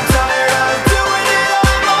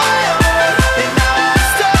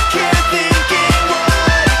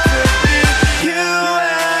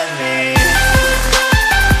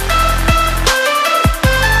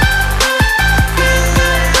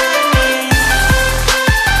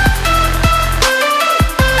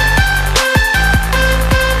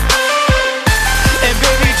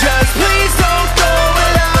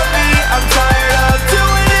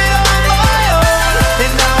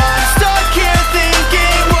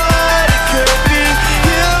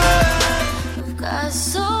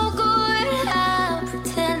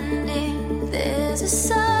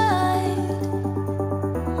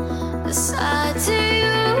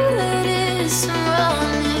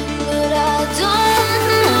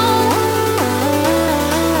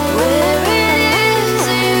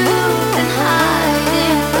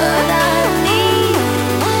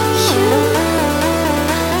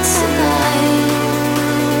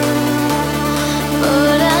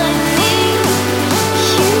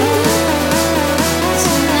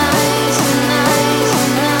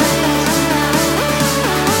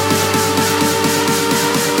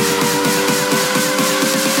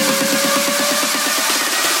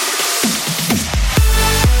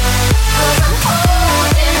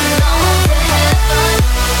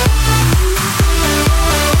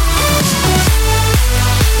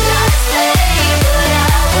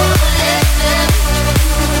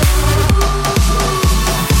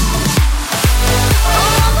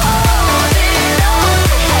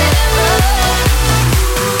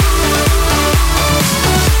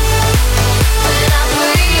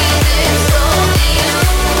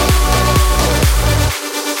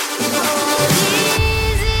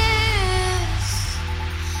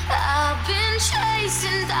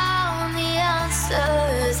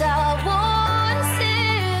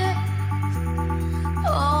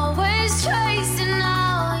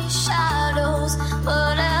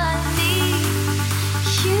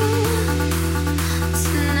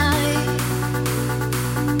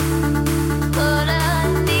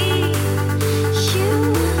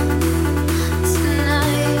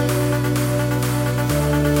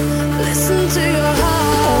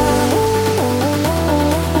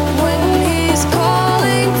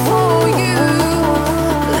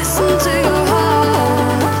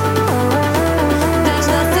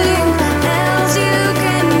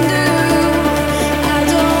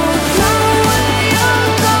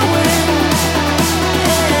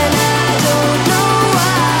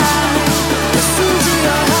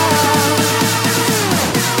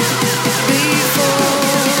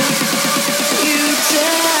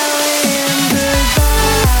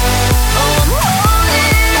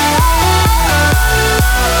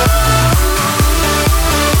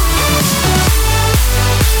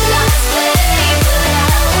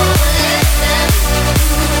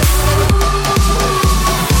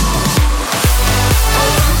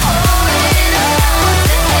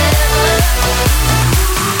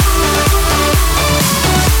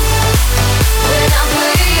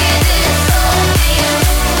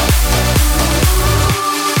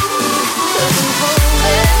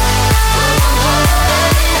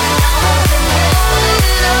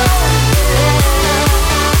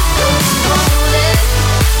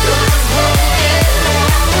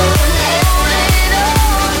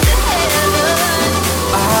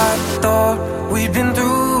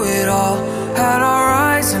had our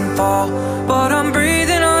rise and fall, but I'm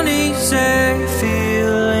breathing uneasy,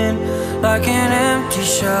 feeling like an empty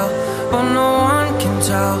shell. But no one can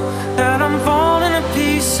tell that I'm falling to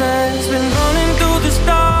pieces. Been running through the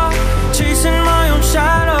dark, chasing my own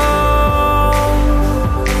shadow,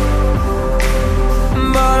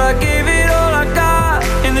 but I gave it all I got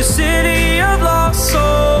in the city of lost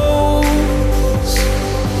souls.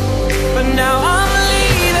 But now I'm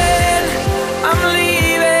leaving,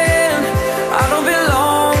 I don't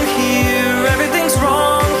belong here, everything's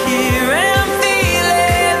wrong here.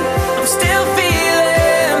 And I'm still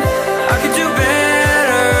feeling I could do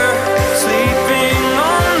better, sleeping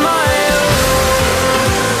on my own.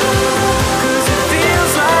 'Cause it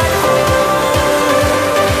feels like home,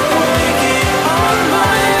 I'll make it on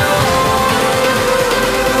my own.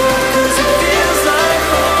 'Cause it feels like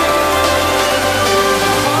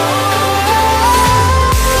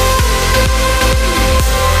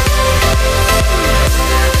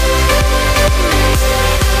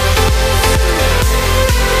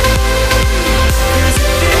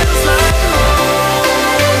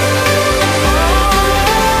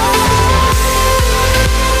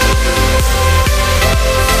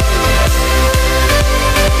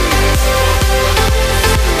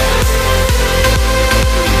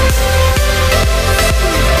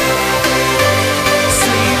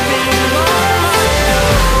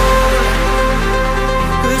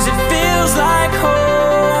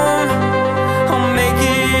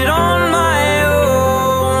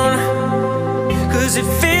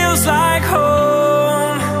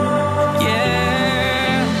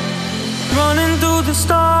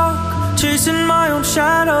chasing my own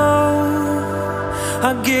shadow.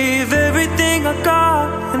 I gave everything I got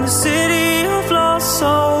in the city of lost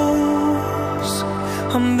souls.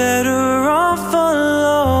 I'm better off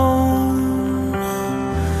alone.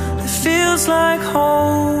 It feels like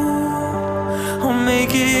home, I'll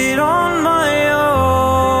make it on my own.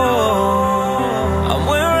 I'm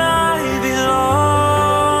where I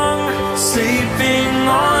belong, sleeping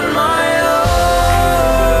on my own.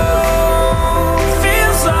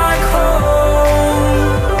 Feels like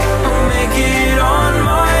home, I'll make it on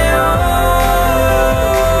my own.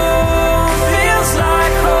 Feels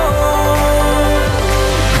like home.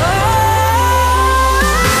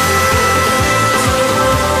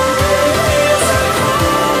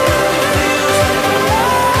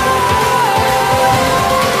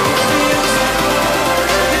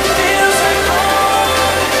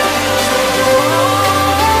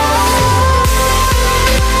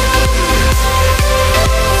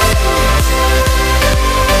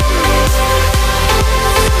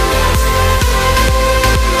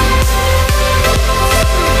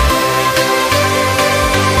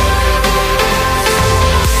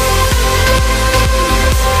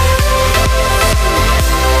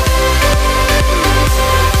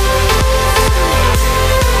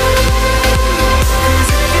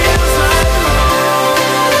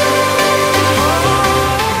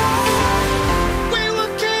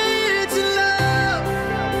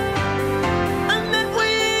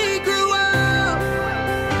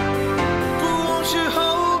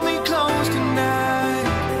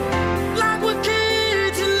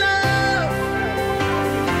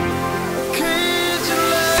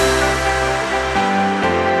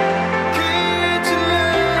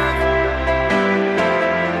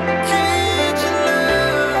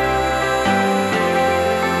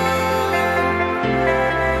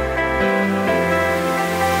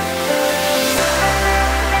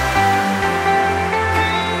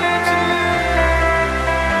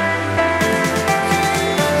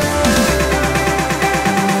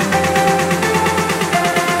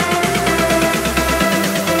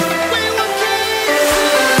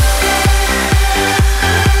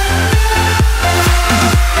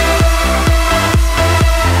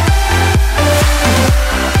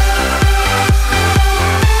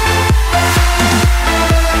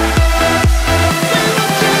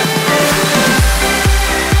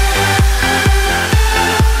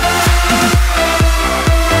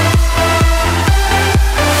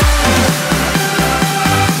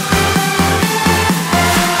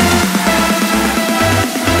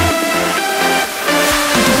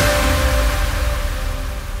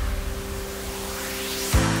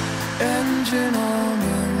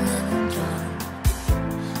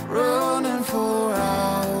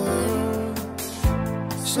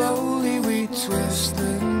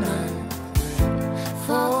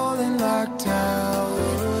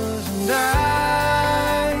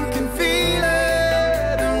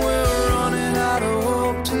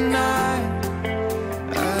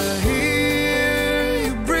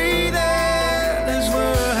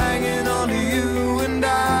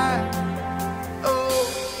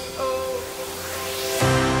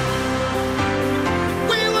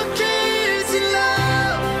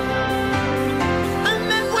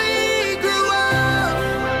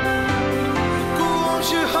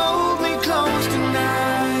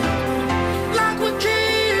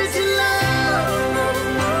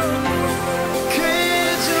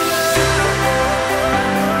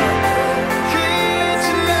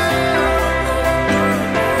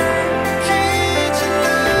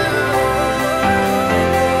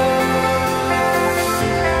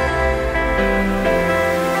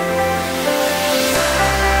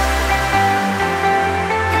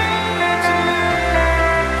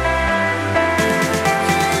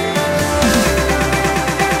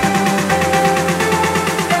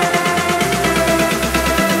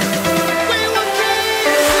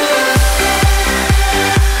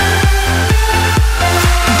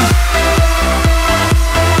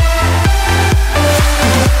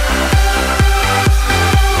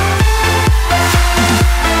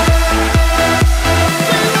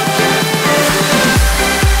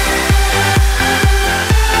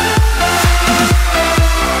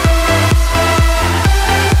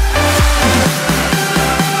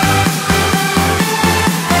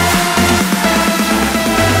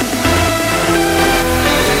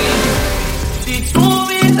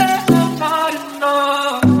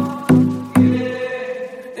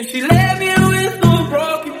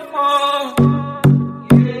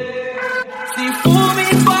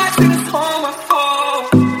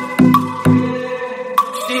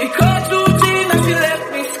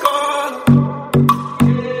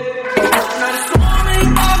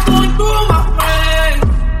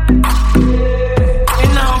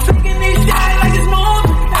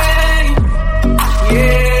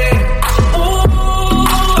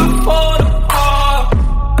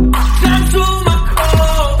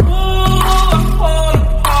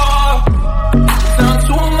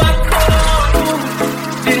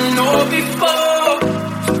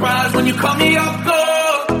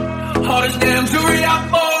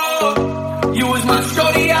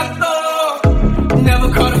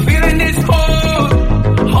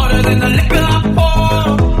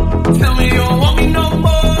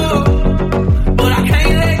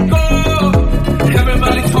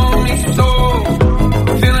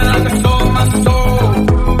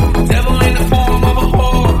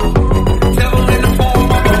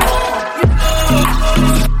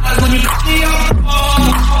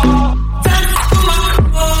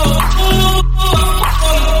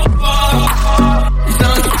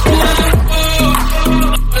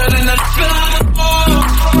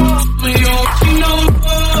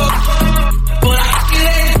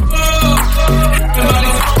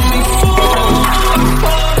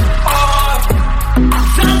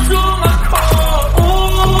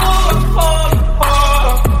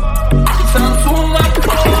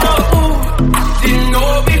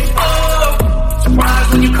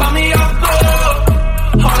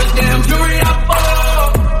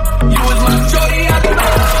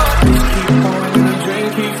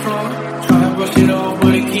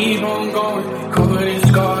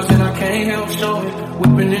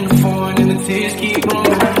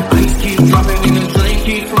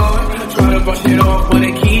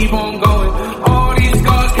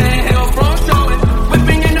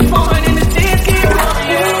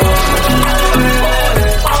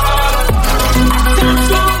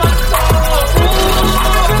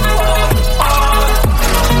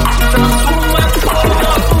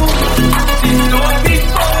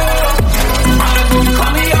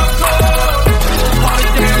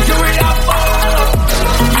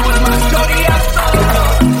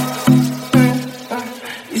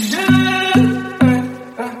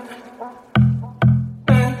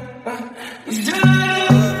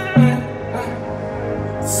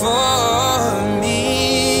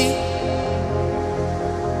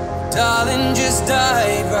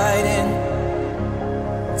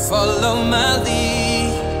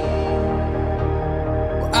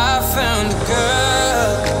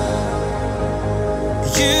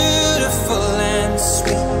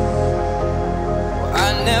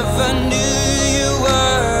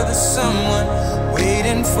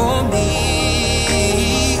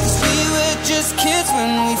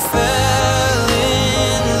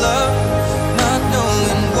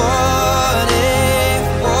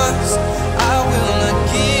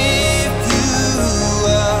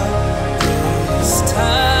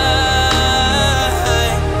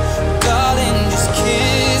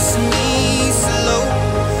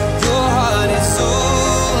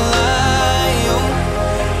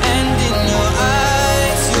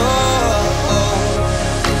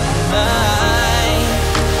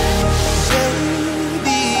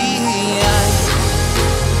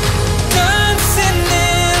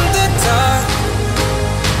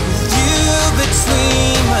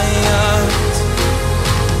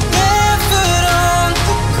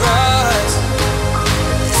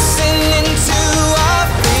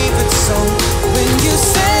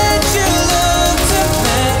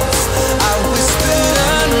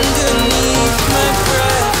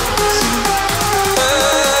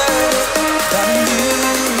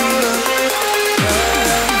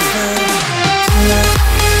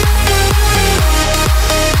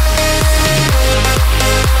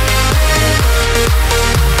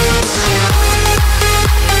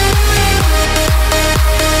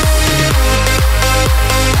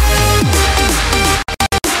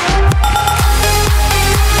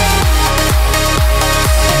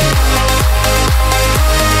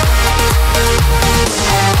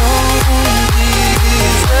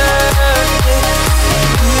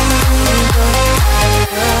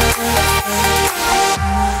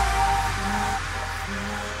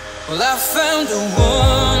 Well, I found a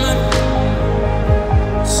woman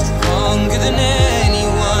stronger than ever.